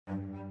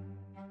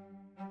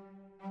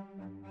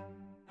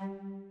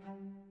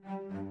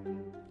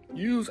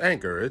use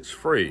Anchor. It's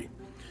free.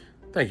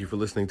 Thank you for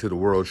listening to the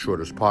World's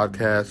Shortest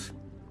Podcast.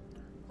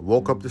 I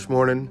woke up this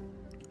morning.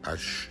 I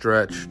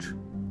stretched,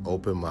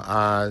 opened my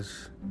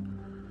eyes,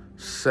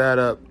 sat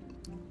up,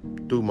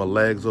 threw my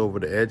legs over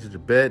the edge of the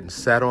bed, and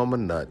sat on my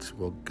nuts.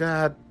 Well,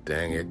 God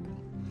dang it.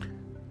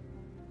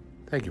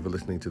 Thank you for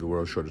listening to the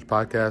World's Shortest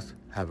Podcast.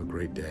 Have a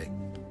great day.